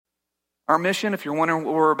Our mission, if you're wondering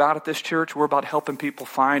what we're about at this church, we're about helping people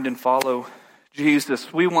find and follow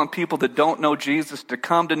Jesus. We want people that don't know Jesus to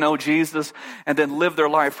come to know Jesus and then live their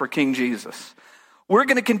life for King Jesus. We're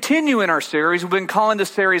going to continue in our series. We've been calling this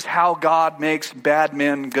series How God Makes Bad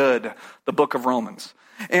Men Good, the book of Romans.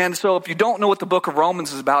 And so if you don't know what the book of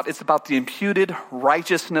Romans is about, it's about the imputed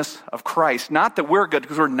righteousness of Christ. Not that we're good,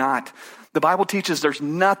 because we're not. The Bible teaches there's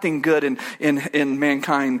nothing good in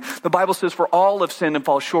mankind. The Bible says for all have sinned and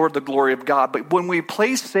fall short of the glory of God. But when we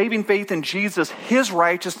place saving faith in Jesus, his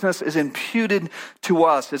righteousness is imputed to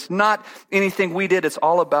us. It's not anything we did. It's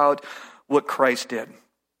all about what Christ did.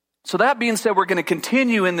 So that being said, we're going to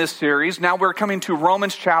continue in this series. Now we're coming to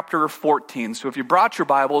Romans chapter 14. So if you brought your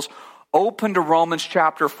Bibles, open to Romans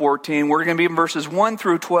chapter 14. We're going to be in verses 1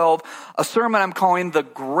 through 12, a sermon I'm calling the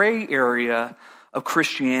gray area of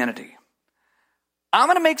Christianity. I'm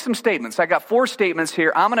going to make some statements. I got 4 statements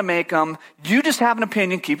here. I'm going to make them. You just have an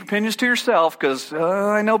opinion. Keep opinions to yourself, because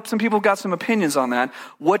I know some people have got some opinions on that.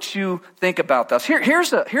 What you think about this.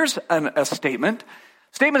 Here's a statement.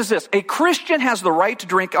 Statement is this: a Christian has the right to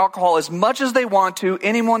drink alcohol as much as they want to.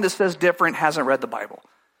 Anyone that says different hasn't read the Bible.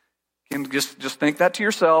 You can just think that to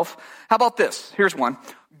yourself. How about this? Here's one.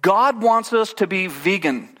 God wants us to be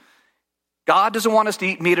vegan. God doesn't want us to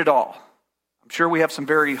eat meat at all. I'm sure we have some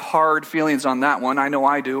very hard feelings on that one. I know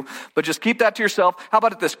I do. But just keep that to yourself. How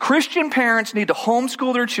about this? Christian parents need to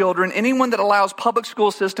homeschool their children. Anyone that allows public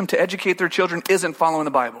school system to educate their children isn't following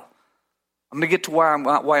the Bible. I'm going to get to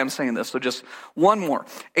why I'm saying this. So just one more.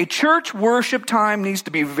 A church worship time needs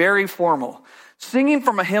to be very formal. Singing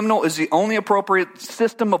from a hymnal is the only appropriate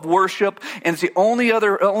system of worship, and it's the only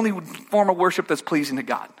form of worship that's pleasing to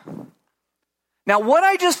God. Now, what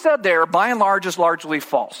I just said there, by and large, is largely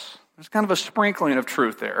false. There's kind of a sprinkling of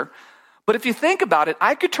truth there. But if you think about it,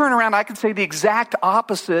 I could turn around, I could say the exact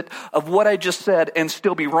opposite of what I just said and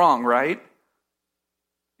still be wrong, right?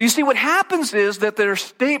 You see, what happens is that there are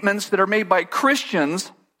statements that are made by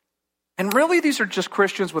Christians, and really these are just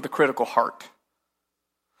Christians with a critical heart.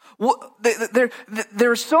 There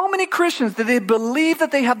are so many Christians that they believe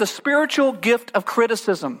that they have the spiritual gift of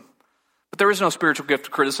criticism. But there is no spiritual gift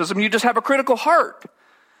of criticism. You just have a critical heart.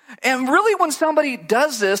 And really when somebody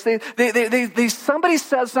does this, somebody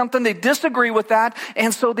says something, they disagree with that,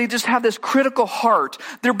 and so they just have this critical heart.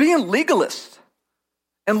 They're being legalist.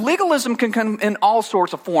 And legalism can come in all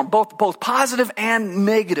sorts of form, both positive and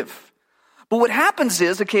negative. But what happens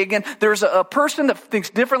is, okay, again, there's a person that thinks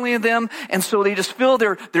differently than them, and so they just feel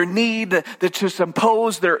their need to just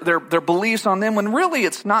impose their beliefs on them, when really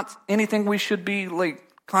it's not anything we should be like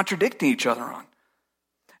contradicting each other on.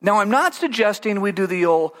 Now, I'm not suggesting we do the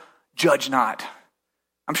old judge not.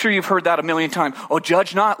 I'm sure you've heard that a million times. Oh,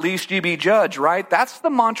 judge not, lest ye be judged, right? That's the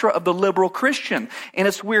mantra of the liberal Christian. And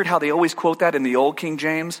it's weird how they always quote that in the old King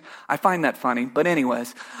James. I find that funny. But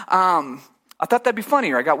anyways, I thought that'd be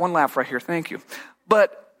funnier. I got one laugh right here. Thank you.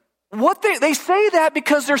 But what they say that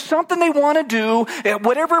because there's something they want to do,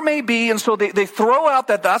 whatever it may be, and so they throw out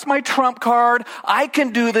that's my trump card. I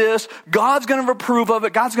can do this. God's going to approve of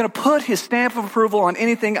it. God's going to put his stamp of approval on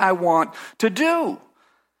anything I want to do.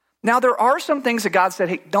 Now, there are some things that God said,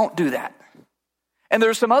 hey, don't do that. And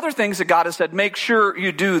there's some other things that God has said, make sure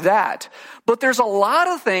you do that. But there's a lot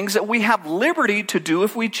of things that we have liberty to do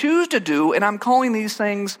if we choose to do, and I'm calling these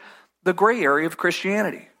things the gray area of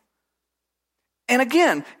Christianity. And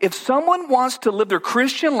again, if someone wants to live their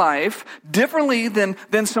Christian life differently than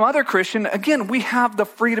some other Christian, again, we have the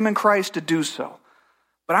freedom in Christ to do so.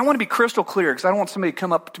 But I want to be crystal clear, because I don't want somebody to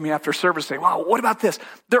come up to me after service and say, wow, what about this?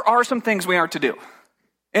 There are some things we aren't to do.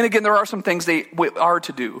 And again, there are some things we are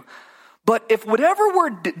to do. But if whatever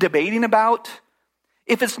we're debating about,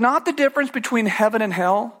 if it's not the difference between heaven and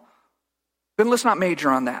hell, then let's not major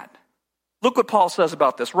on that. Look what Paul says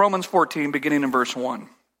about this. Romans 14, beginning in verse 1.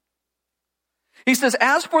 He says,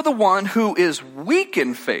 as for the one who is weak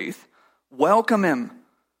in faith, welcome him.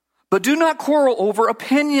 But do not quarrel over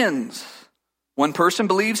opinions. One person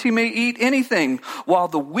believes he may eat anything, while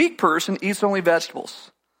the weak person eats only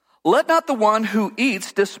vegetables. Let not the one who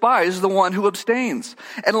eats despise the one who abstains,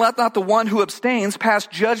 and let not the one who abstains pass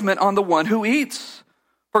judgment on the one who eats,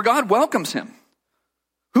 for God welcomes him.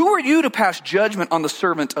 Who are you to pass judgment on the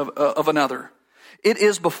servant of another? It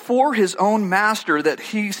is before his own master that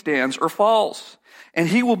he stands or falls, and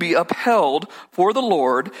he will be upheld, for the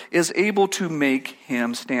Lord is able to make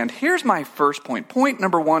him stand. Here's my first point. Point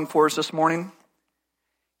number 1 for us this morning.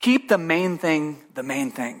 Keep the main thing the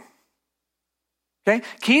main thing. Okay?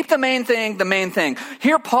 Keep the main thing the main thing.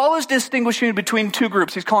 Here, Paul is distinguishing between two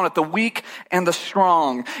groups. He's calling it the weak and the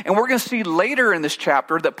strong. And we're going to see later in this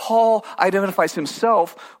chapter that Paul identifies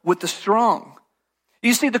himself with the strong.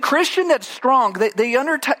 You see, the Christian that's strong, they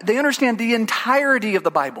understand the entirety of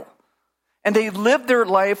the Bible. And they live their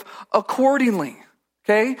life accordingly.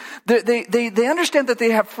 Okay? They understand that they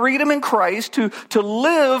have freedom in Christ to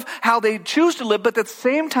live how they choose to live, but at the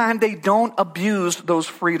same time, they don't abuse those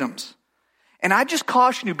freedoms. And I just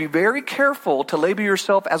caution you, be very careful to label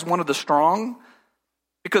yourself as one of the strong,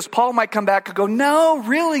 because Paul might come back and go, no,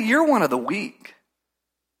 really, you're one of the weak.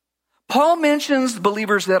 Paul mentions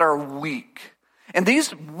believers that are weak. And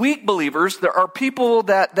these weak believers, there are people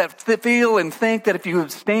that feel and think that if you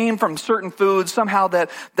abstain from certain foods, somehow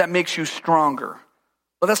that makes you stronger.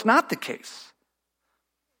 Well, that's not the case.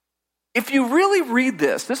 If you really read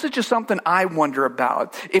this is just something I wonder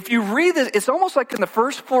about. If you read this, it's almost like in the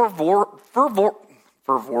first four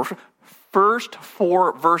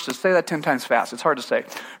verses. Say that 10 times fast. It's hard to say.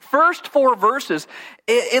 First 4 verses,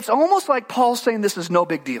 it's almost like Paul saying this is no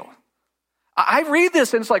big deal. I read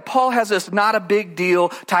this and it's like Paul has this not a big deal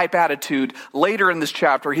type attitude. Later in this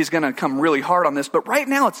chapter, he's going to come really hard on this. But right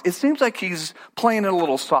now, it seems like he's playing it a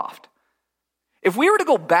little soft. If we were to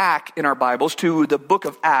go back in our Bibles to the book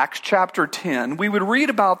of Acts, chapter 10, we would read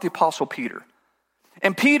about the Apostle Peter.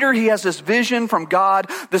 And Peter, he has this vision from God,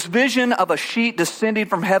 this vision of a sheet descending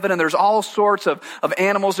from heaven, and there's all sorts of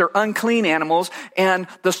animals. They're unclean animals. And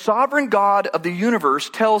the sovereign God of the universe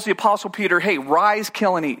tells the Apostle Peter, hey, rise,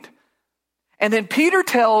 kill, and eat. And then Peter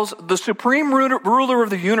tells the supreme ruler of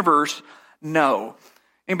the universe, no.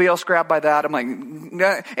 Anybody else grabbed by that? I'm like,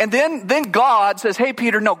 nah. And then God says, hey,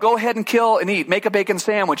 Peter, no, go ahead and kill and eat. Make a bacon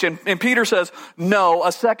sandwich. And Peter says, no,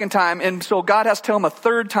 a second time. And so God has to tell him a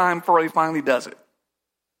third time before he finally does it.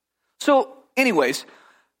 So anyways,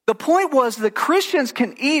 the point was that Christians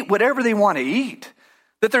can eat whatever they want to eat.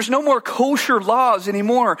 That there's no more kosher laws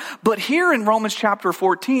anymore. But here in Romans chapter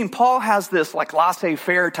 14, Paul has this like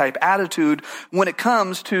laissez-faire type attitude when it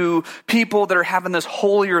comes to people that are having this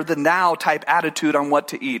holier than thou type attitude on what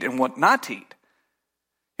to eat and what not to eat.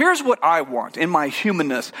 Here's what I want in my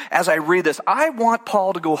humanness as I read this. I want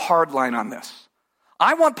Paul to go hardline on this.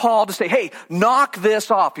 I want Paul to say, hey, knock this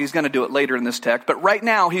off. He's going to do it later in this text, but right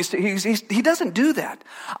now he doesn't do that.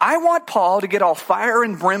 I want Paul to get all fire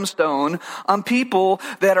and brimstone on people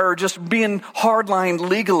that are just being hardline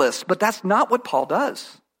legalists, but that's not what Paul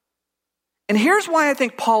does. And here's why I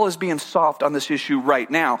think Paul is being soft on this issue right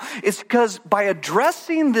now. It's because by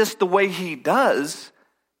addressing this the way he does,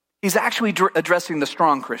 he's actually addressing the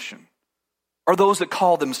strong Christian or those that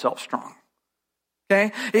call themselves strong.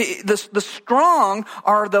 Okay? The strong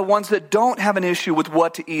are the ones that don't have an issue with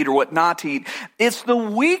what to eat or what not to eat. It's the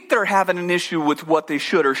weak that are having an issue with what they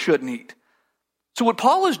should or shouldn't eat. So what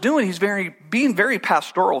Paul is doing, he's being very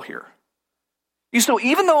pastoral here. So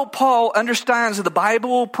even though Paul understands that the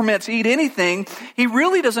Bible permits eat anything, he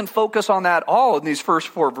really doesn't focus on that all in these first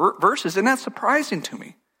 4 verses, and that's surprising to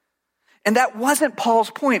me. And that wasn't Paul's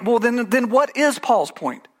point. Well, then what is Paul's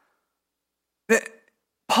point?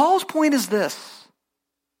 Paul's point is this.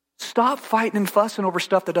 Stop fighting and fussing over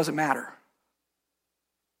stuff that doesn't matter.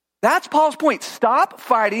 That's Paul's point. Stop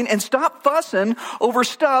fighting and stop fussing over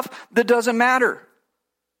stuff that doesn't matter.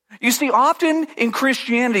 You see, often in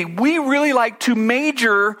Christianity, we really like to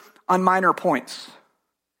major on minor points.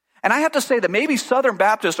 And I have to say that maybe Southern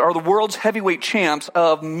Baptists are the world's heavyweight champs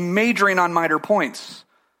of majoring on minor points.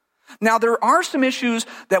 Now, there are some issues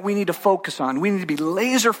that we need to focus on. We need to be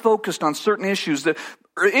laser focused on certain issues that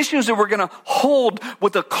we're going to hold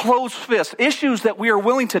with a closed fist, issues that we are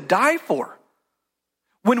willing to die for.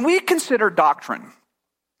 When we consider doctrine,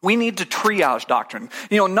 we need to triage doctrine.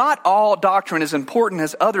 Not all doctrine is important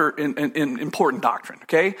as other important doctrine,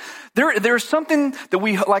 okay? There's something that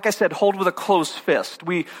we, like I said, hold with a closed fist.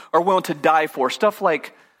 We are willing to die for, stuff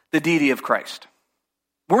like the deity of Christ.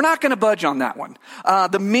 We're not going to budge on that one.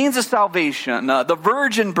 The means of salvation, the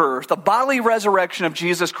virgin birth, the bodily resurrection of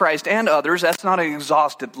Jesus Christ and others, that's not an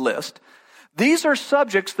exhaustive list. These are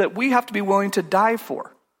subjects that we have to be willing to die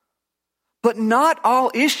for. But not all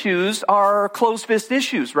issues are closed fist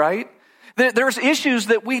issues, right? There's issues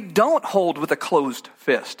that we don't hold with a closed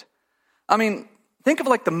fist. I mean, think of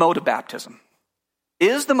like the mode of baptism.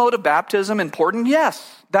 Is the mode of baptism important?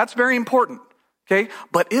 Yes, that's very important. Okay,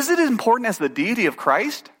 but is it as important as the deity of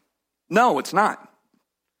Christ? No, it's not.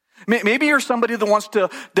 Maybe you're somebody that wants to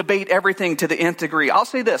debate everything to the nth degree. I'll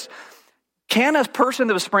say this. Can a person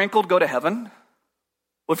that was sprinkled go to heaven?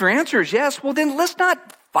 Well, if your answer is yes, well then let's not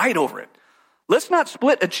fight over it. Let's not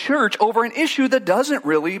split a church over an issue that doesn't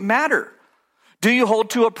really matter. Do you hold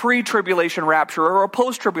to a pre-tribulation rapture or a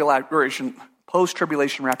post-tribulation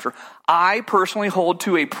rapture? I personally hold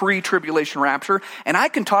to a pre-tribulation rapture, and I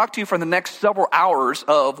can talk to you for the next several hours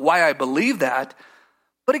of why I believe that.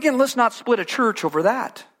 But again, let's not split a church over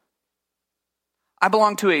that. I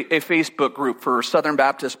belong to a Facebook group for Southern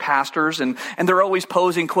Baptist pastors, and they're always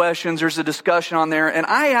posing questions. There's a discussion on there, and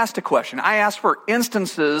I asked a question. I asked for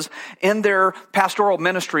instances in their pastoral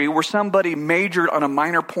ministry where somebody majored on a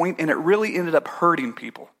minor point, and it really ended up hurting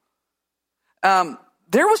people.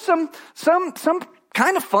 There was some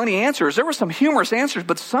kind of funny answers. There were some humorous answers,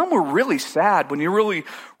 but some were really sad when you really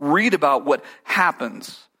read about what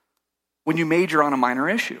happens when you major on a minor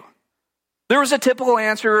issue. There was a typical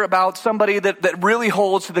answer about somebody that really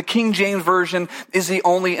holds to the King James Version is the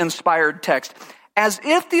only inspired text, as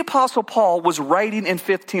if the Apostle Paul was writing in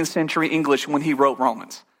 15th century English when he wrote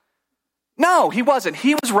Romans. No, he wasn't.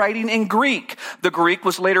 He was writing in Greek. The Greek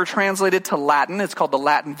was later translated to Latin. It's called the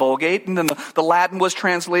Latin Vulgate. And then the Latin was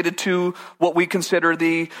translated to what we consider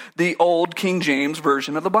the old King James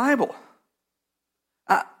Version of the Bible.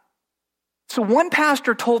 So one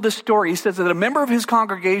pastor told this story. He says that a member of his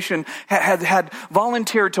congregation had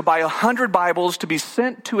volunteered to buy 100 Bibles to be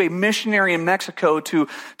sent to a missionary in Mexico to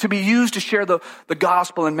be used to share the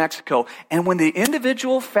gospel in Mexico. And when the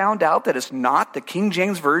individual found out that it's not the King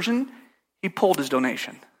James Version, he pulled his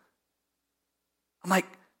donation. I'm like,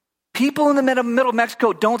 people in the middle of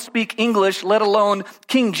Mexico don't speak English, let alone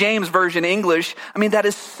King James Version English. I mean, that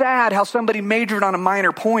is sad how somebody majored on a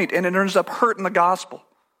minor point and it ends up hurting the gospel.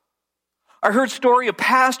 I heard story of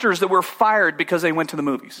pastors that were fired because they went to the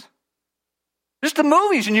movies. Just the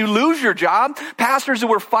movies, and you lose your job. Pastors that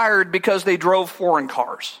were fired because they drove foreign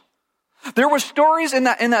cars. There were stories in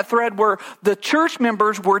that thread where the church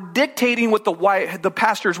members were dictating what the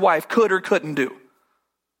pastor's wife could or couldn't do.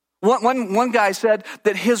 One guy said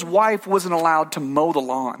that his wife wasn't allowed to mow the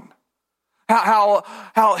lawn.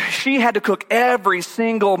 How she had to cook every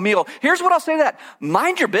single meal. Here's what I'll say to that.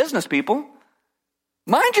 Mind your business, people.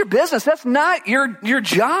 Mind your business. That's not your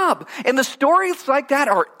job. And the stories like that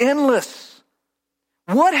are endless.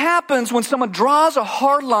 What happens when someone draws a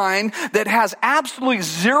hard line that has absolutely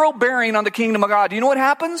zero bearing on the kingdom of God? Do you know what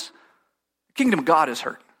happens? The kingdom of God is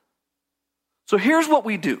hurt. So here's what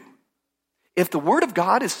we do. If the word of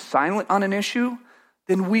God is silent on an issue,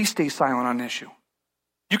 then we stay silent on an issue.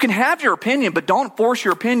 You can have your opinion, but don't force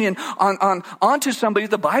your opinion onto somebody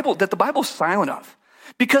that the Bible's silent of.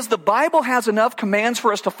 Because the Bible has enough commands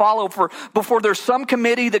for us to follow before there's some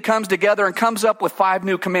committee that comes together and comes up with 5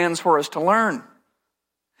 new commands for us to learn.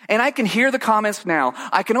 And I can hear the comments now.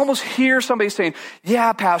 I can almost hear somebody saying,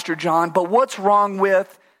 yeah, Pastor John, but what's wrong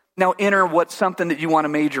with, now enter what's something that you want to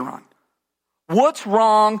major on. What's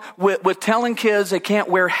wrong with telling kids they can't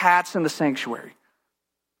wear hats in the sanctuary?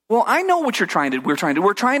 Well, I know what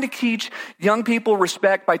we're trying to teach young people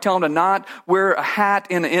respect by telling them to not wear a hat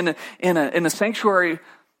in a sanctuary.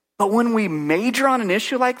 But when we major on an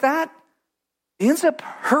issue like that, it ends up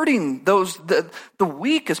hurting the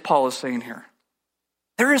weak, as Paul is saying here.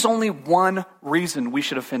 There is only one reason we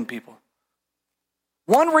should offend people.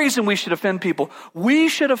 One reason we should offend people. We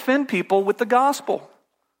should offend people with the gospel.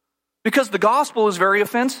 Because the gospel is very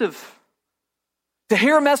offensive. To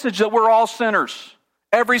hear a message that we're all sinners,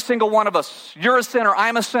 every single one of us, you're a sinner,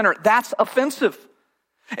 I'm a sinner, that's offensive.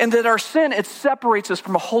 And that our sin, it separates us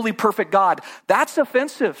from a holy, perfect God. That's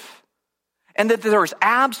offensive. And that there's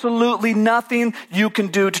absolutely nothing you can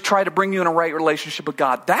do to try to bring you in a right relationship with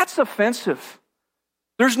God. That's offensive.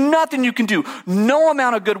 There's nothing you can do. No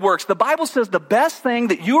amount of good works. The Bible says the best thing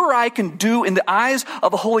that you or I can do in the eyes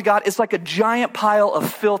of a holy God is like a giant pile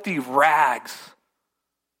of filthy rags.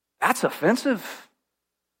 That's offensive.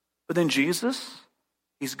 But then Jesus,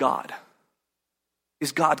 He's God.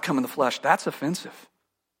 He's God come in the flesh. That's offensive.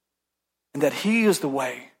 And that He is the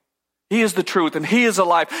way. He is the truth and He is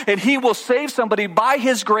alive. And He will save somebody by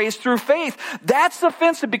His grace through faith. That's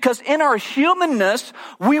offensive because in our humanness,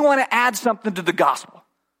 we want to add something to the gospel.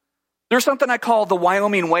 There's something I call the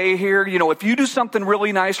Wyoming way here. You know, if you do something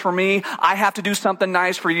really nice for me, I have to do something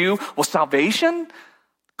nice for you. Well, salvation?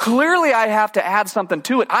 Clearly I have to add something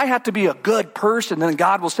to it. I have to be a good person, then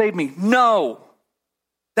God will save me. No.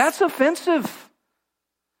 That's offensive.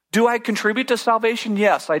 Do I contribute to salvation?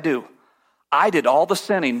 Yes, I do. I did all the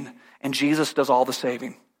sinning, and Jesus does all the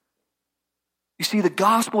saving. You see, the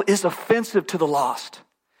gospel is offensive to the lost.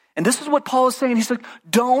 And this is what Paul is saying. He's like,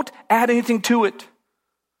 don't add anything to it.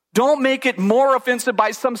 Don't make it more offensive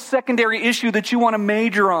by some secondary issue that you want to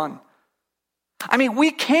major on. I mean,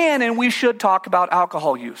 we can and we should talk about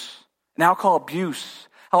alcohol use and alcohol abuse.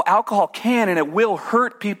 How alcohol can and it will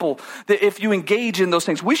hurt people that if you engage in those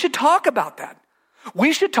things. We should talk about that.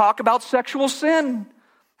 We should talk about sexual sin.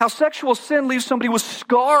 How sexual sin leaves somebody with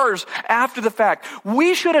scars after the fact.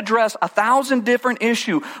 We should address 1,000 different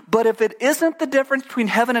issues. But if it isn't the difference between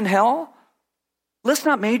heaven and hell, let's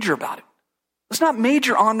not major about it. Let's not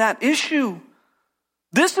major on that issue.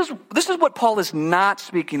 This is what Paul is not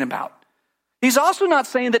speaking about. He's also not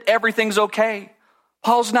saying that everything's okay.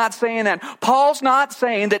 Paul's not saying that. Paul's not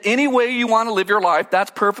saying that any way you want to live your life,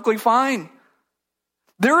 that's perfectly fine.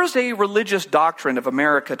 There is a religious doctrine of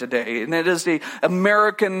America today, and it is the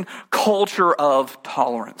American culture of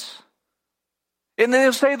tolerance. And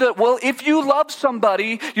they'll say that, well, if you love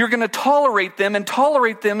somebody, you're going to tolerate them, and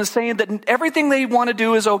tolerate them is saying that everything they want to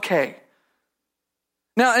do is okay.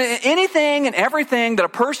 Now, anything and everything that a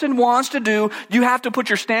person wants to do, you have to put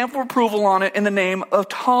your stamp of approval on it in the name of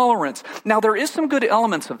tolerance. Now, there is some good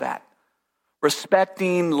elements of that.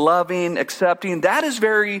 Respecting, loving, accepting, that is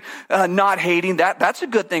very not hating. That's a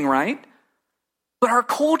good thing, right? But our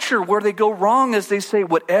culture, where they go wrong is they say,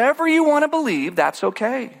 whatever you want to believe, that's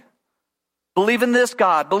okay. Believe in this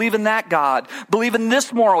God, believe in that God, believe in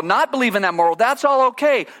this moral, not believe in that moral, that's all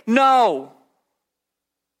okay. No.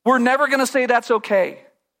 We're never going to say that's okay.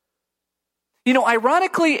 You know,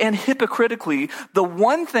 ironically and hypocritically, the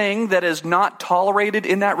one thing that is not tolerated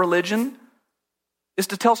in that religion is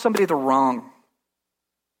to tell somebody they're wrong.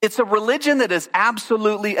 It's a religion that is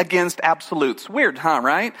absolutely against absolutes. Weird, huh,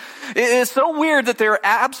 right? It is so weird that they're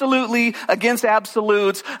absolutely against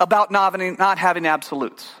absolutes about not having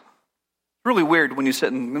absolutes. It's really weird when you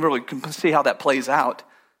sit and really see how that plays out.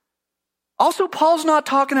 Also, Paul's not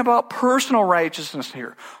talking about personal righteousness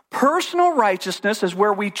here. Personal righteousness is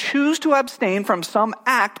where we choose to abstain from some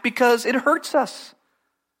act because it hurts us.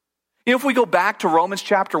 You know, if we go back to Romans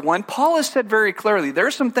chapter 1, Paul has said very clearly, there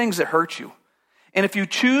are some things that hurt you. And if you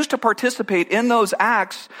choose to participate in those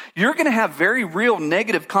acts, you're going to have very real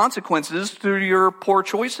negative consequences through your poor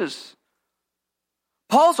choices.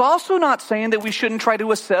 Paul's also not saying that we shouldn't try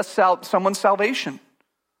to assess someone's salvation.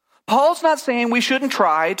 Paul's not saying we shouldn't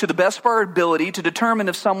try to the best of our ability to determine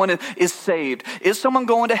if someone is saved. Is someone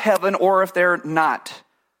going to heaven or if they're not?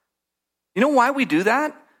 You know why we do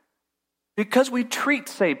that? Because we treat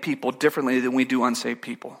saved people differently than we do unsaved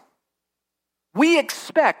people. We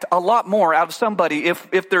expect a lot more out of somebody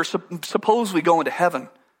if they're supposedly going to heaven.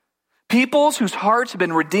 Peoples whose hearts have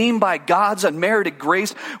been redeemed by God's unmerited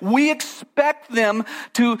grace, we expect them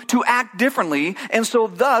to act differently, and so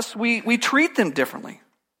thus we treat them differently.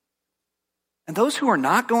 And those who are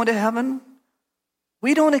not going to heaven,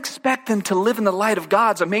 we don't expect them to live in the light of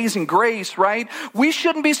God's amazing grace, right? We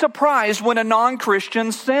shouldn't be surprised when a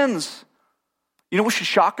non-Christian sins. You know what should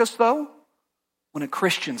shock us, though? When a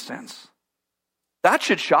Christian sins. That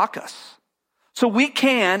should shock us. So we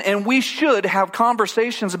can and we should have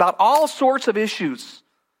conversations about all sorts of issues,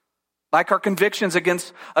 like our convictions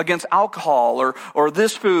against alcohol or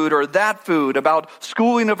this food or that food, about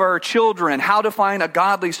schooling of our children, how to find a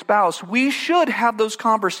godly spouse. We should have those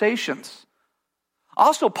conversations.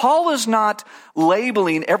 Also, Paul is not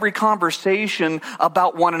labeling every conversation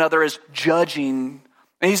about one another as judging.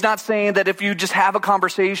 And he's not saying that if you just have a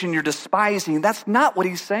conversation, you're despising. That's not what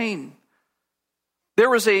he's saying. There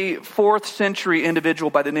was a 4th century individual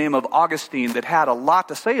by the name of Augustine that had a lot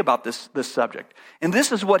to say about this subject. And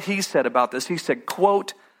this is what he said about this. He said,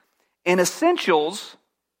 quote, in essentials,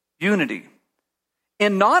 unity.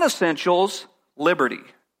 In non-essentials, liberty.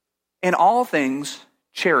 In all things,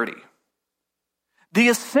 charity. The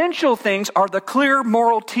essential things are the clear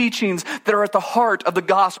moral teachings that are at the heart of the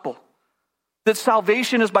gospel. That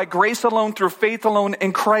salvation is by grace alone, through faith alone,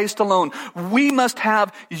 in Christ alone. We must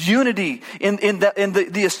have unity in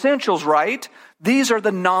the essentials, right? These are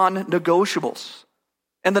the non-negotiables.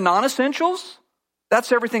 And the non-essentials,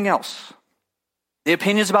 that's everything else. The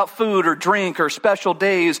opinions about food or drink or special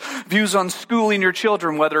days, views on schooling your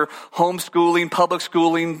children, whether homeschooling, public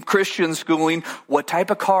schooling, Christian schooling, what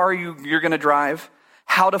type of car you're going to drive,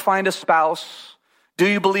 how to find a spouse, do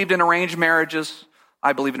you believe in arranged marriages?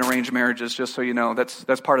 I believe in arranged marriages, just so you know.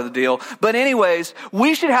 That's part of the deal. But anyways,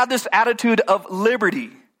 we should have this attitude of liberty.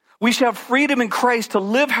 We should have freedom in Christ to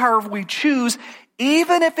live however we choose,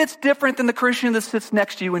 even if it's different than the Christian that sits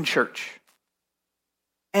next to you in church.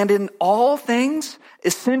 And in all things,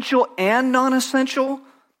 essential and non-essential,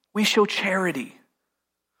 we show charity.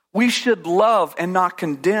 We should love and not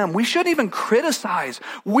condemn. We shouldn't even criticize.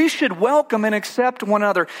 We should welcome and accept one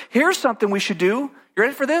another. Here's something we should do. You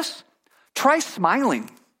ready for this? Try smiling.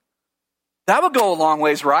 That would go a long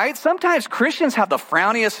ways, right? Sometimes Christians have the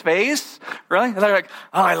frowniest face, really. They're like,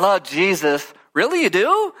 oh, I love Jesus. Really, you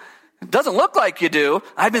do? It doesn't look like you do.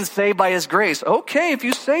 I've been saved by his grace. Okay, if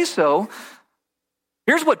you say so.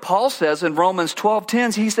 Here's what Paul says in Romans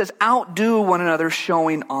 12:10. He says, outdo one another,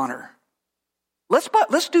 showing honor.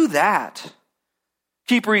 Let's do that.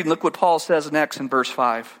 Keep reading. Look what Paul says next in verse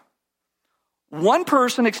 5. One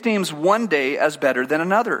person esteems one day as better than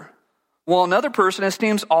another, while another person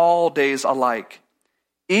esteems all days alike.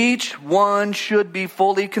 Each one should be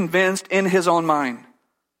fully convinced in his own mind.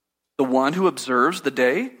 The one who observes the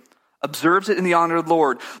day, observes it in the honor of the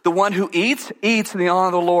Lord. The one who eats, eats in the honor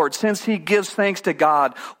of the Lord, since he gives thanks to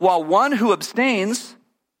God. While one who abstains,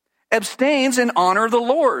 abstains in honor of the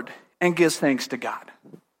Lord and gives thanks to God.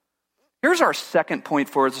 Here's our second point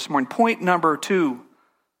for us this morning. Point number 2.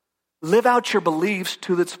 Live out your beliefs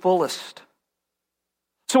to its fullest.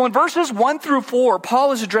 So in verses 1 through 4,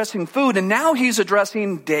 Paul is addressing food, and now he's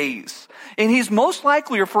addressing days. And he's most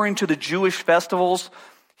likely referring to the Jewish festivals.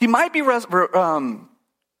 He might be referencing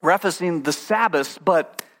the Sabbath,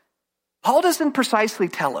 but Paul doesn't precisely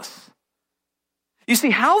tell us. You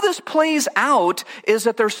see, how this plays out is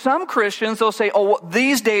that there's some Christians, they'll say, oh,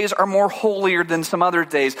 these days are more holier than some other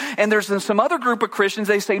days. And there's some other group of Christians,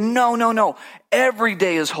 they say, no, every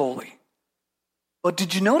day is holy. But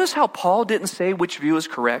did you notice how Paul didn't say which view is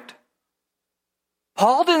correct?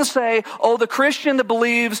 Paul didn't say, oh, the Christian that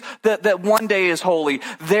believes that one day is holy,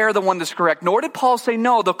 they're the one that's correct. Nor did Paul say,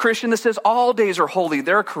 no, the Christian that says all days are holy,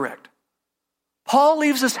 they're correct. Paul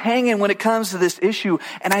leaves us hanging when it comes to this issue,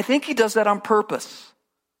 and I think he does that on purpose.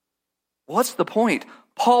 What's the point?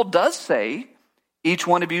 Paul does say each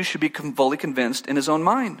one of you should be fully convinced in his own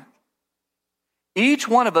mind. Each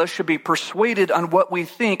one of us should be persuaded on what we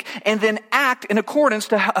think and then act in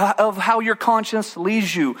accordance of how your conscience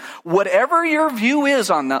leads you. Whatever your view is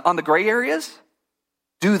on the gray areas,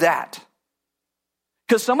 do that.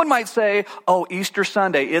 Because someone might say, oh, Easter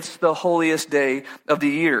Sunday, it's the holiest day of the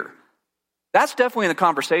year. That's definitely in the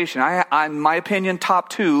conversation. In my opinion, top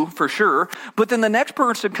 2 for sure. But then the next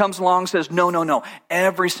person comes along and says, no.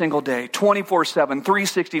 Every single day, 24/7,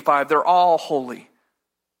 365, they're all holy.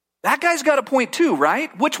 That guy's got a point too,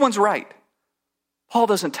 right? Which one's right? Paul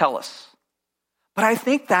doesn't tell us. But I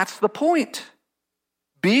think that's the point.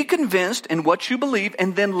 Be convinced in what you believe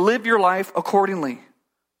and then live your life accordingly.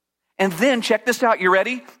 And then, check this out, you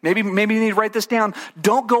ready? Maybe you need to write this down.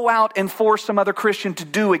 Don't go out and force some other Christian to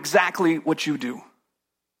do exactly what you do.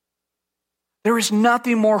 There is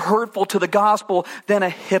nothing more hurtful to the gospel than a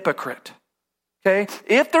hypocrite. Okay?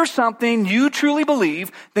 If there's something you truly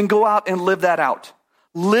believe, then go out and live that out.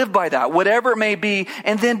 Live by that, whatever it may be,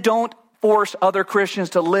 and then don't force other Christians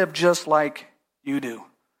to live just like you do.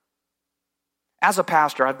 As a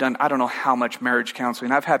pastor, I've done, I don't know how much marriage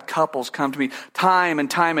counseling. I've had couples come to me time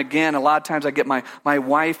and time again. A lot of times I get my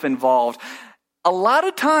wife involved. A lot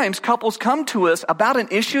of times couples come to us about an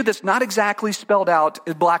issue that's not exactly spelled out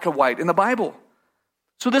in black and white in the Bible.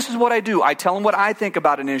 So this is what I do. I tell them what I think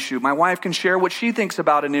about an issue. My wife can share what she thinks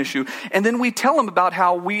about an issue. And then we tell them about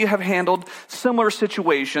how we have handled similar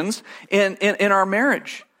situations in our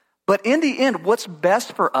marriage. But in the end, what's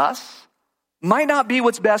best for us might not be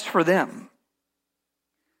what's best for them.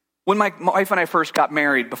 When my wife and I first got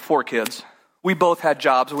married before kids, we both had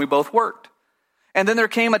jobs and we both worked. And then there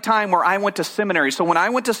came a time where I went to seminary. So when I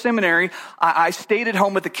went to seminary, I stayed at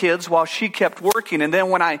home with the kids while she kept working. And then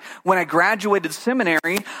when I graduated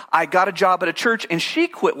seminary, I got a job at a church and she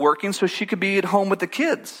quit working so she could be at home with the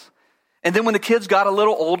kids. And then when the kids got a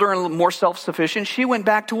little older and more self-sufficient, she went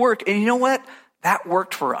back to work. And you know what? That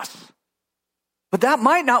worked for us. But that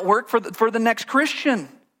might not work for the next Christian.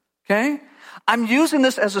 Okay? I'm using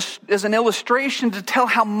this as an illustration to tell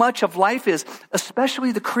how much of life is,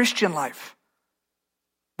 especially the Christian life.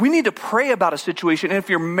 We need to pray about a situation. And if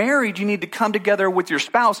you're married, you need to come together with your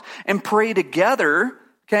spouse and pray together,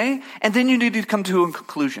 okay? And then you need to come to a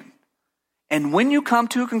conclusion. And when you come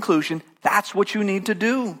to a conclusion, that's what you need to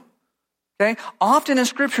do, okay? Often in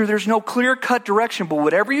Scripture, there's no clear-cut direction, but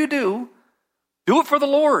whatever you do it for the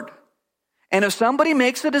Lord. And if somebody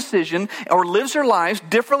makes a decision or lives their lives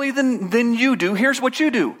differently than you do, here's what you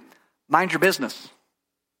do. Mind your business.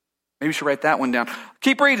 Maybe you should write that one down.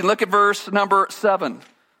 Keep reading. Look at verse number 7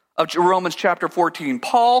 of Romans chapter 14.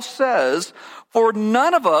 Paul says, for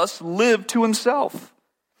none of us live to himself,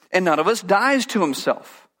 and none of us dies to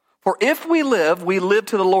himself. For if we live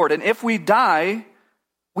to the Lord. And if we die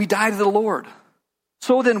to the Lord.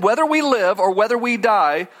 So then whether we live or whether we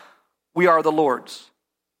die, we are the Lord's.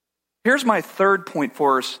 Here's my third point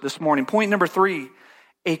for us this morning. Point number 3,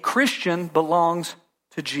 a Christian belongs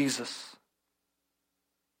to Jesus.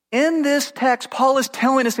 In this text, Paul is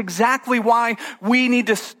telling us exactly why we need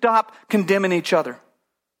to stop condemning each other.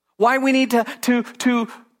 Why we need to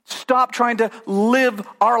stop trying to live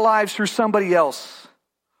our lives through somebody else.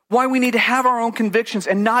 Why we need to have our own convictions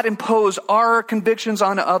and not impose our convictions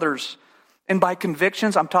on others. And by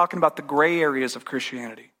convictions, I'm talking about the gray areas of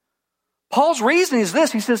Christianity. Paul's reason is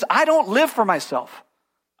this. He says, I don't live for myself.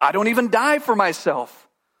 I don't even die for myself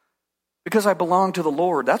because I belong to the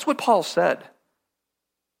Lord. That's what Paul said.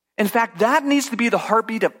 In fact, that needs to be the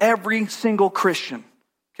heartbeat of every single Christian.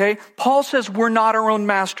 Okay? Paul says we're not our own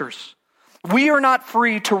masters. We are not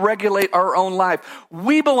free to regulate our own life.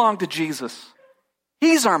 We belong to Jesus.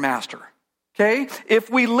 He's our master. Okay? If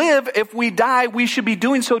we live, if we die, we should be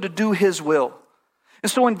doing so to do his will.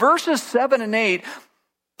 And so in verses 7 and 8,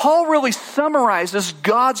 Paul really summarizes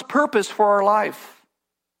God's purpose for our life.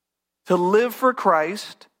 To live for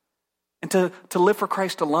Christ and to live for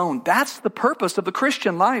Christ alone. That's the purpose of the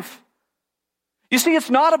Christian life. You see, it's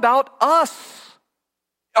not about us.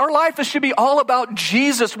 Our life should be all about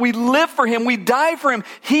Jesus. We live for him. We die for him.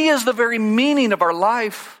 He is the very meaning of our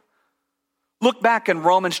life. Look back in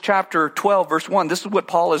Romans chapter 12, verse 1. This is what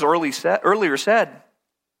Paul has earlier said.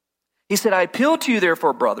 He said, I appeal to you,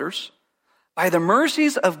 therefore, brothers, by the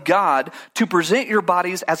mercies of God, to present your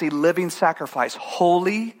bodies as a living sacrifice,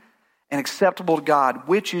 holy and acceptable to God,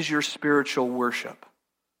 which is your spiritual worship.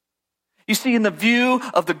 You see, in the view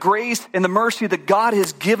of the grace and the mercy that God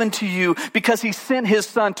has given to you because he sent his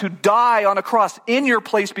son to die on a cross in your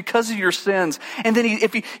place because of your sins. And then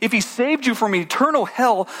if he saved you from eternal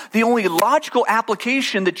hell, the only logical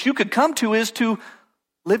application that you could come to is to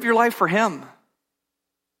live your life for him.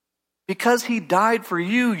 Because he died for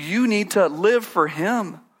you, you need to live for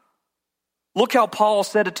him. Look how Paul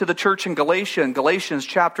said it to the church in Galatia, in Galatians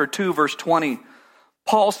chapter 2, verse 20.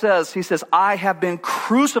 Paul says, I have been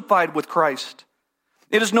crucified with Christ.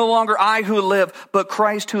 It is no longer I who live, but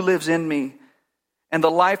Christ who lives in me. And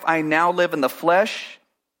the life I now live in the flesh,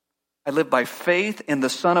 I live by faith in the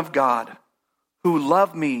Son of God, who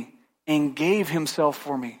loved me and gave himself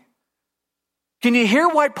for me. Can you hear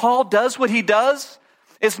why Paul does what he does?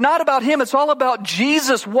 It's not about him, it's all about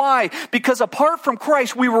Jesus. Why? Because apart from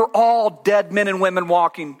Christ, we were all dead men and women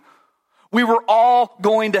walking. We were all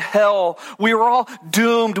going to hell. We were all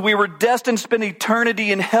doomed. We were destined to spend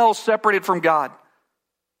eternity in hell separated from God.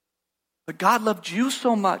 But God loved you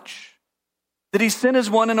so much that he sent his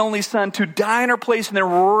one and only son to die in our place and then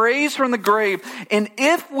raise from the grave. And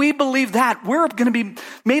if we believe that, we're going to be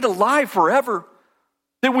made alive forever.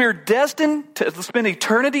 That we're destined to spend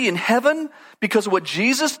eternity in heaven because of what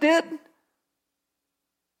Jesus did.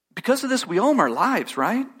 Because of this, we owe him our lives,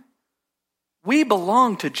 right? We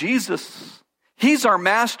belong to Jesus. He's our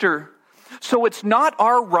master. So it's not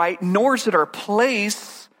our right, nor is it our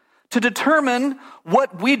place to determine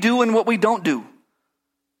what we do and what we don't do.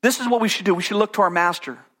 This is what we should do. We should look to our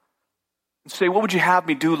master and say, what would you have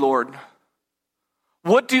me do, Lord?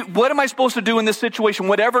 What am I supposed to do in this situation?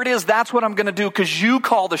 Whatever it is, that's what I'm going to do because you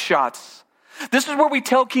call the shots. This is where we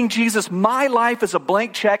tell King Jesus, my life is a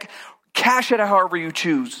blank check. Cash it however you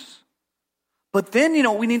choose. But then, you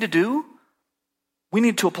know what we need to do? We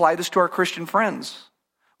need to apply this to our Christian friends.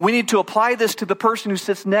 We need to apply this to the person who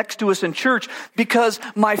sits next to us in church because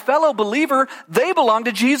my fellow believer, they belong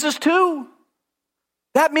to Jesus too.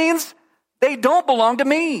 That means they don't belong to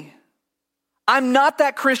me. I'm not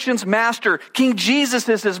that Christian's master. King Jesus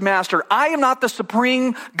is his master. I am not the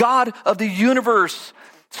supreme God of the universe.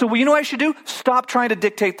 So you know what I should do? Stop trying to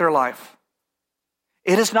dictate their life.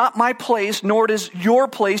 It is not my place, nor it is your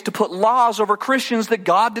place to put laws over Christians that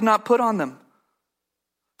God did not put on them.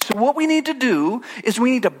 So what we need to do is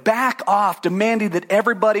we need to back off demanding that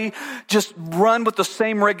everybody just run with the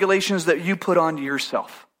same regulations that you put onto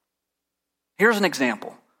yourself. Here's an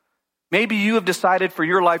example. Maybe you have decided for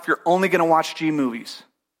your life you're only going to watch G movies.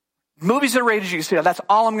 Movies that are rated G, you say, that's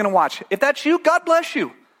all I'm going to watch. If that's you, God bless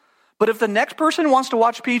you. But if the next person wants to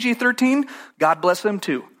watch PG-13, God bless them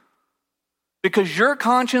too. Because your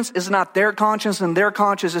conscience is not their conscience and their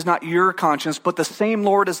conscience is not your conscience, but the same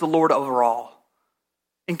Lord is the Lord over all.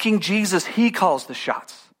 And King Jesus, he calls the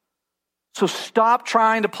shots. So stop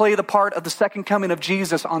trying to play the part of the second coming of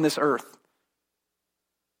Jesus on this earth.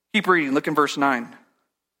 Keep reading, look in verse 9.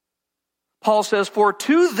 Paul says, for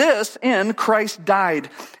to this end Christ died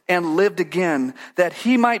and lived again, that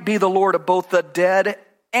he might be the Lord of both the dead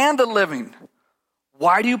and the living.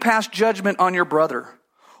 Why do you pass judgment on your brother?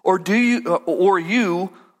 Or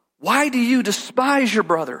why do you despise your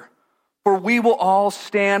brother? For we will all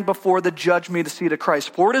stand before the judgment seat of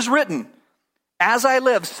Christ. For it is written, as I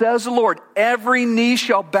live, says the Lord, every knee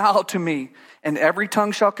shall bow to me, and every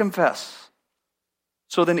tongue shall confess.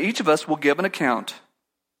 So then each of us will give an account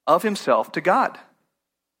of himself to God.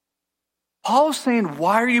 Paul is saying,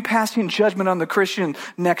 why are you passing judgment on the Christian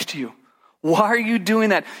next to you? Why are you doing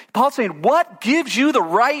that? Paul's saying, what gives you the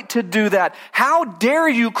right to do that? How dare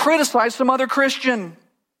you criticize some other Christian?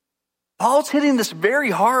 Paul's hitting this very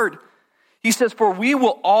hard. He says, for we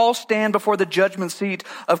will all stand before the judgment seat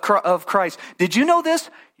of Christ. Did you know this?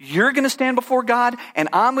 You're going to stand before God, and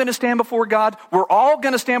I'm going to stand before God. We're all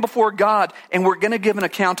going to stand before God, and we're going to give an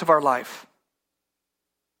account of our life.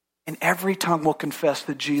 And every tongue will confess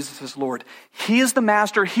that Jesus is Lord. He is the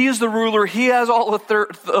master. He is the ruler. He has all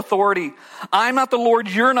authority. I'm not the Lord.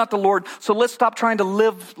 You're not the Lord. So let's stop trying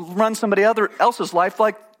to run somebody else's life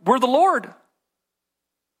like we're the Lord.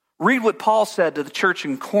 Read what Paul said to the church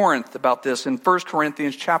in Corinth about this in 1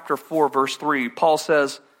 Corinthians chapter 4, verse 3. Paul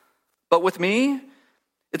says, "But with me,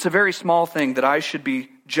 it's a very small thing that I should be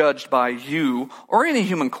judged by you or any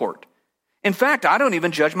human court. In fact, I don't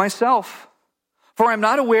even judge myself. For I'm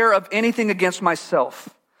not aware of anything against myself,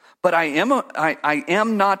 but I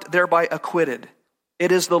am not thereby acquitted.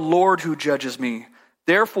 It is the Lord who judges me.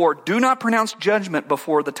 Therefore, do not pronounce judgment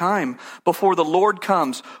before the time, before the Lord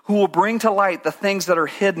comes, who will bring to light the things that are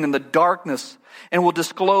hidden in the darkness and will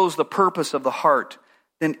disclose the purpose of the heart.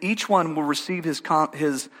 Then each one will receive his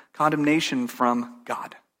condemnation from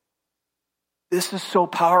God." This is so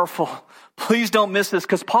powerful. Please don't miss this,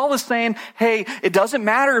 because Paul is saying, hey, it doesn't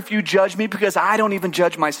matter if you judge me because I don't even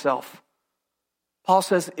judge myself. Paul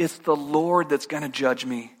says, it's the Lord that's going to judge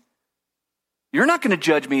me. You're not going to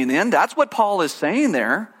judge me in the end. That's what Paul is saying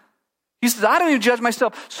there. He says, I don't even judge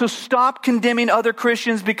myself. So stop condemning other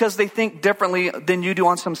Christians because they think differently than you do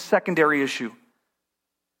on some secondary issue.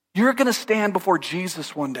 You're going to stand before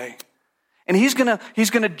Jesus one day. And he's going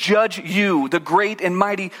to judge you, the great and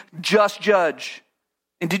mighty just judge.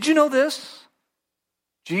 And did you know this?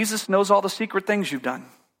 Jesus knows all the secret things you've done.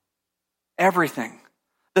 Everything.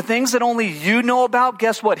 The things that only you know about,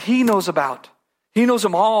 guess what? He knows about. He knows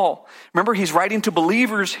them all. Remember, he's writing to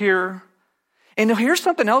believers here. And here's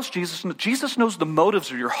something else Jesus knows the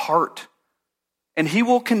motives of your heart. And he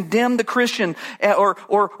will condemn the Christian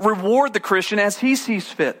or reward the Christian as he sees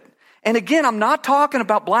fit. And again, I'm not talking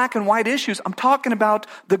about black and white issues. I'm talking about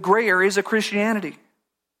the gray areas of Christianity.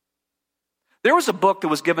 There was a book that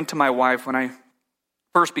was given to my wife when I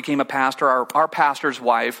first became a pastor. Our pastor's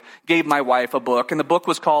wife gave my wife a book, and the book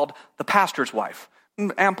was called The Pastor's Wife.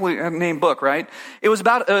 Amply named book, right? It was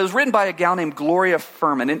written by a gal named Gloria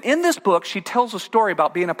Furman. And in this book, she tells a story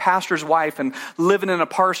about being a pastor's wife and living in a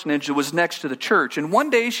parsonage that was next to the church. And one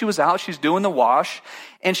day she was out, she's doing the wash,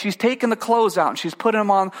 and she's taking the clothes out and she's putting them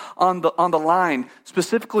on the line,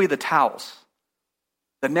 specifically the towels.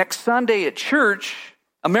 The next Sunday at church,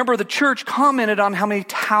 a member of the church commented on how many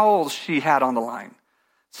towels she had on the line,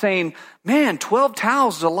 saying, man, 12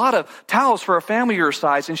 towels is a lot of towels for a family your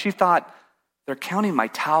size. And she thought, they're counting my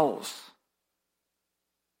towels.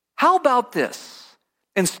 How about this?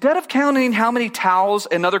 Instead of counting how many towels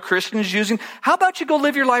another Christian is using, how about you go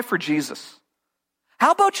live your life for Jesus?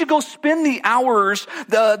 How about you go spend the hours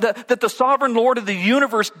that the sovereign Lord of the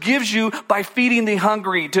universe gives you by feeding the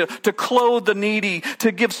hungry, to clothe the needy,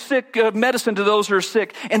 to give sick medicine to those who are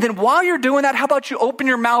sick. And then while you're doing that, how about you open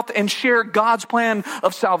your mouth and share God's plan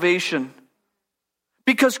of salvation?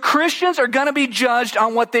 Because Christians are going to be judged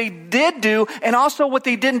on what they did do and also what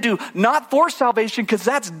they didn't do. Not for salvation, because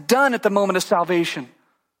that's done at the moment of salvation.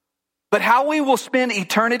 But how we will spend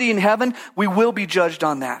eternity in heaven, we will be judged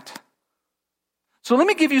on that. So let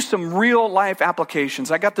me give you some real life applications.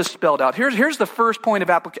 I got this spelled out. Here's the first point of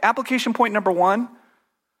application point number 1.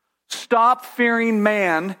 Stop fearing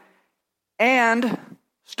man and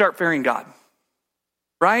start fearing God.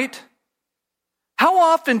 Right? How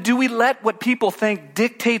often do we let what people think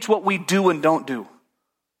dictates what we do and don't do?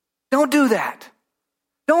 Don't do that.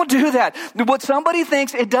 Don't do that. What somebody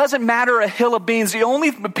thinks, it doesn't matter a hill of beans. The only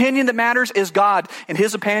opinion that matters is God. And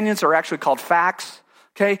his opinions are actually called facts.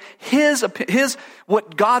 Okay?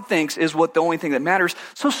 What God thinks is what the only thing that matters.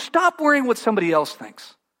 So stop worrying what somebody else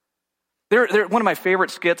thinks. They're one of my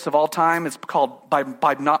favorite skits of all time. It's called by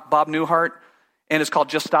Bob Newhart. And it's called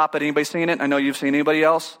Just Stop It. Anybody seen it? I know you've seen anybody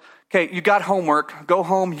else. Okay, you got homework. Go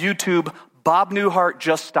home, YouTube, Bob Newhart,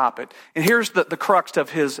 Just Stop It. And here's the crux of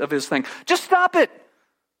his thing. Just stop it.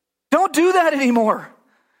 Don't do that anymore.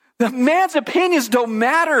 The man's opinions don't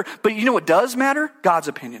matter. But you know what does matter? God's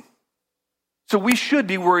opinion. So we should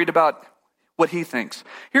be worried about what he thinks.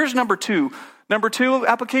 Here's number 2. Number 2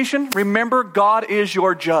 application, remember God is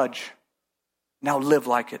your judge. Now live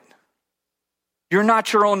like it. You're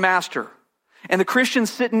not your own master. And the Christians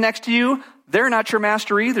sitting next to you, they're not your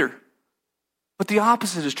master either. But the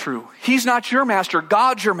opposite is true. He's not your master.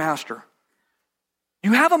 God's your master.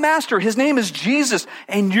 You have a master. His name is Jesus.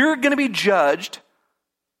 And you're going to be judged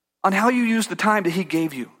on how you use the time that he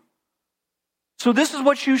gave you. So this is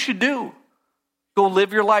what you should do. Go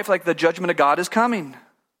live your life like the judgment of God is coming.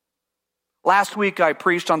 Last week I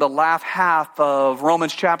preached on the last half of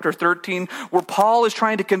Romans chapter 13, where Paul is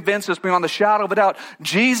trying to convince us beyond the shadow of a doubt,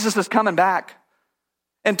 Jesus is coming back.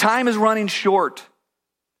 And time is running short.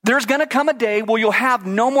 There's going to come a day where you'll have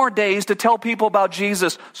no more days to tell people about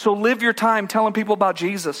Jesus. So live your time telling people about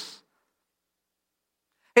Jesus.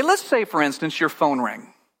 Hey, let's say, for instance, your phone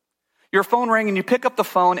rang. Your phone rang and you pick up the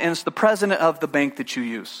phone and it's the president of the bank that you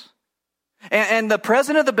use. And the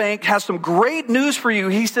president of the bank has some great news for you.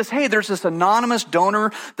 He says, hey, there's this anonymous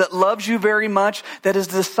donor that loves you very much that has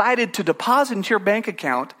decided to deposit into your bank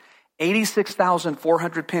account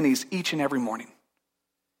 86,400 pennies each and every morning.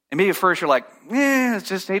 And maybe at first you're like, it's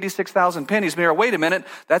just 86,000 pennies. Maybe, wait a minute,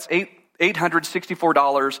 that's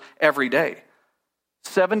 $864 every day.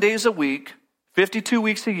 7 days a week, 52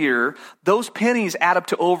 weeks a year, those pennies add up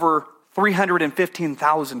to over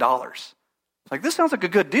 $315,000. It's like, this sounds like a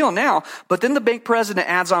good deal now. But then the bank president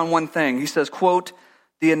adds on one thing. He says, quote,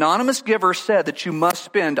 the anonymous giver said that you must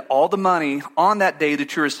spend all the money on that day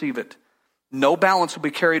that you receive it. No balance will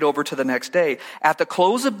be carried over to the next day. At the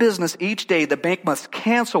close of business each day, the bank must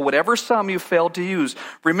cancel whatever sum you failed to use.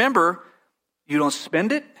 Remember, you don't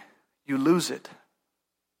spend it, you lose it.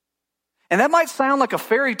 And that might sound like a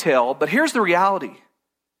fairy tale, but here's the reality.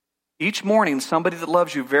 Each morning, somebody that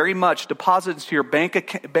loves you very much deposits into your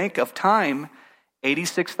bank of time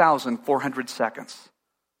 86,400 seconds,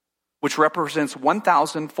 which represents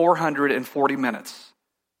 1,440 minutes.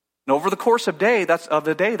 And over the course of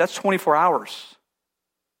the day, that's 24 hours.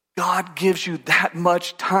 God gives you that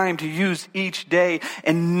much time to use each day,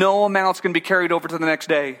 and no amount's going to be carried over to the next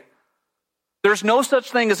day. There's no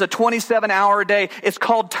such thing as a 27-hour day. It's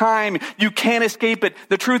called time. You can't escape it.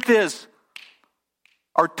 The truth is,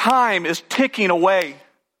 our time is ticking away.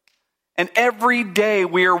 And every day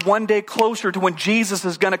we are one day closer to when Jesus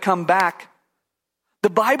is going to come back. The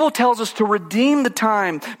Bible tells us to redeem the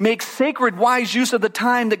time, make sacred, wise use of the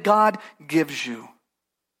time that God gives you.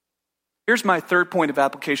 Here's my third point of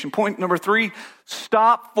application. Point number 3,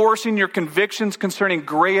 stop forcing your convictions concerning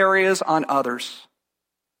gray areas on others.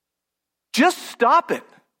 Just stop it.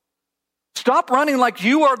 Stop running like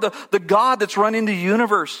you are the God that's running the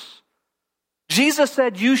universe. Jesus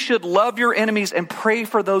said you should love your enemies and pray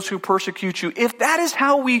for those who persecute you. If that is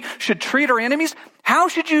how we should treat our enemies, how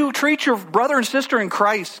should you treat your brother and sister in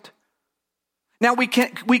Christ? Now we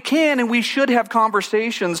can and we should have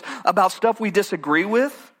conversations about stuff we disagree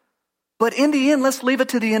with, but in the end, let's leave it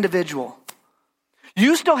to the individual.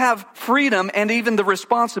 You still have freedom and even the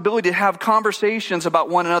responsibility to have conversations about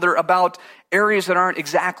one another about areas that aren't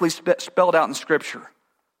exactly spelled out in Scripture.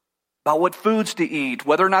 About what foods to eat,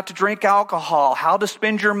 whether or not to drink alcohol, how to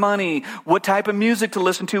spend your money, what type of music to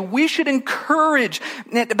listen to. We should encourage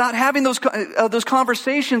about having those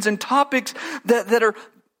conversations and topics that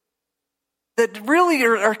really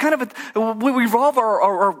are kind of, we revolve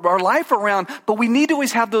our life around, but we need to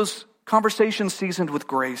always have those conversations seasoned with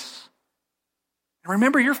grace. And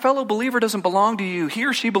remember, your fellow believer doesn't belong to you. He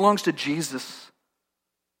or she belongs to Jesus.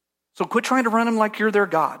 So quit trying to run them like you're their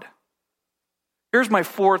God. Here's my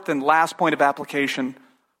fourth and last point of application.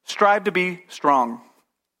 Strive to be strong,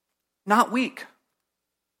 not weak.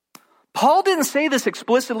 Paul didn't say this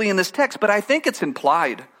explicitly in this text, but I think it's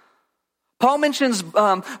implied. Paul mentions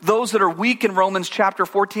those that are weak in Romans chapter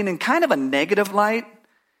 14 in kind of a negative light.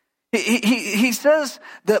 He says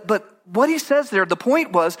that, but what he says there, the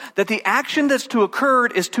point was that the action that's to occur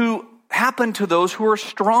is to happen to those who are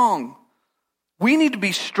strong. We need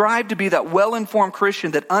to strive to be that well-informed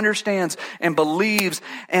Christian that understands and believes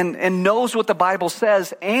and knows what the Bible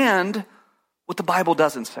says and what the Bible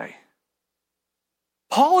doesn't say.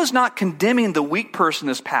 Paul is not condemning the weak person in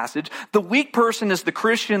this passage. The weak person is the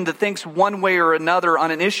Christian that thinks one way or another on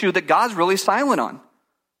an issue that God's really silent on.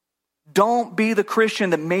 Don't be the Christian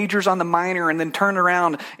that majors on the minor and then turn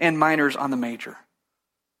around and minors on the major.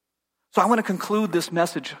 So I want to conclude this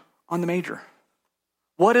message on the major.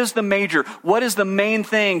 What is the major? What is the main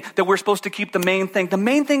thing that we're supposed to keep the main thing? The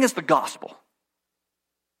main thing is the gospel.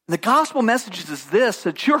 And the gospel message is this,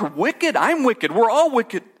 that you're wicked, I'm wicked, we're all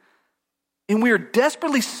wicked. And we are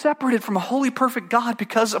desperately separated from a holy, perfect God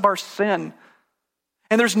because of our sin.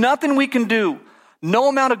 And there's nothing we can do. No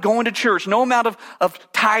amount of going to church, no amount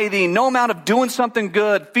of tithing, no amount of doing something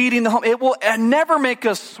good, feeding the home. It will never make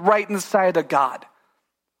us right in the sight of God.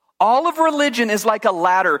 All of religion is like a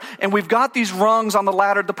ladder, and we've got these rungs on the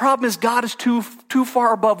ladder. The problem is God is too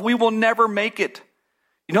far above. We will never make it.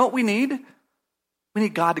 You know what we need? We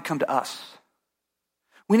need God to come to us.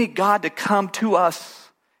 We need God to come to us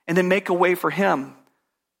and then make a way for him.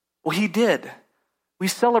 Well, he did. We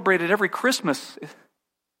celebrated every Christmas. It's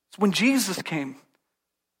when Jesus came.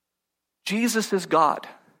 Jesus is God.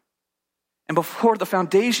 And before the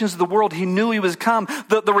foundations of the world, he knew he was come.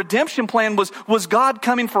 The redemption plan was God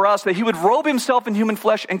coming for us, that he would robe himself in human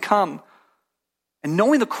flesh and come. And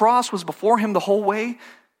knowing the cross was before him the whole way,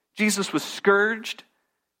 Jesus was scourged,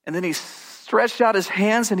 and then he stretched out his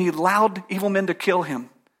hands and he allowed evil men to kill him.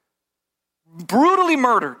 Brutally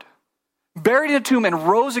murdered, buried in a tomb, and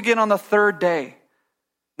rose again on the third day.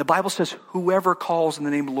 The Bible says, whoever calls in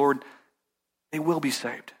the name of the Lord, they will be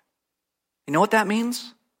saved. You know what that means?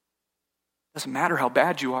 It doesn't matter how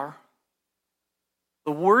bad you are.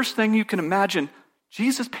 The worst thing you can imagine,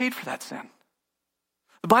 Jesus paid for that sin.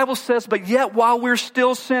 The Bible says, but yet while we're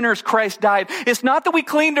still sinners, Christ died. It's not that we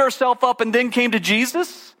cleaned ourselves up and then came to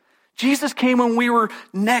Jesus. Jesus came when we were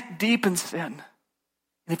neck deep in sin.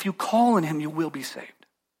 And if you call on him, you will be saved.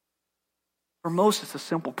 For most, it's a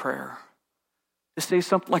simple prayer. To say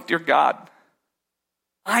something like, dear God,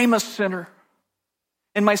 I'm a sinner.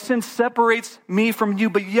 And my sin separates me from you,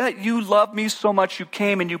 but yet you love me so much you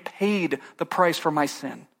came and you paid the price for my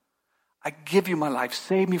sin. I give you my life.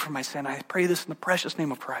 Save me from my sin. I pray this in the precious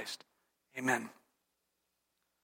name of Christ. Amen.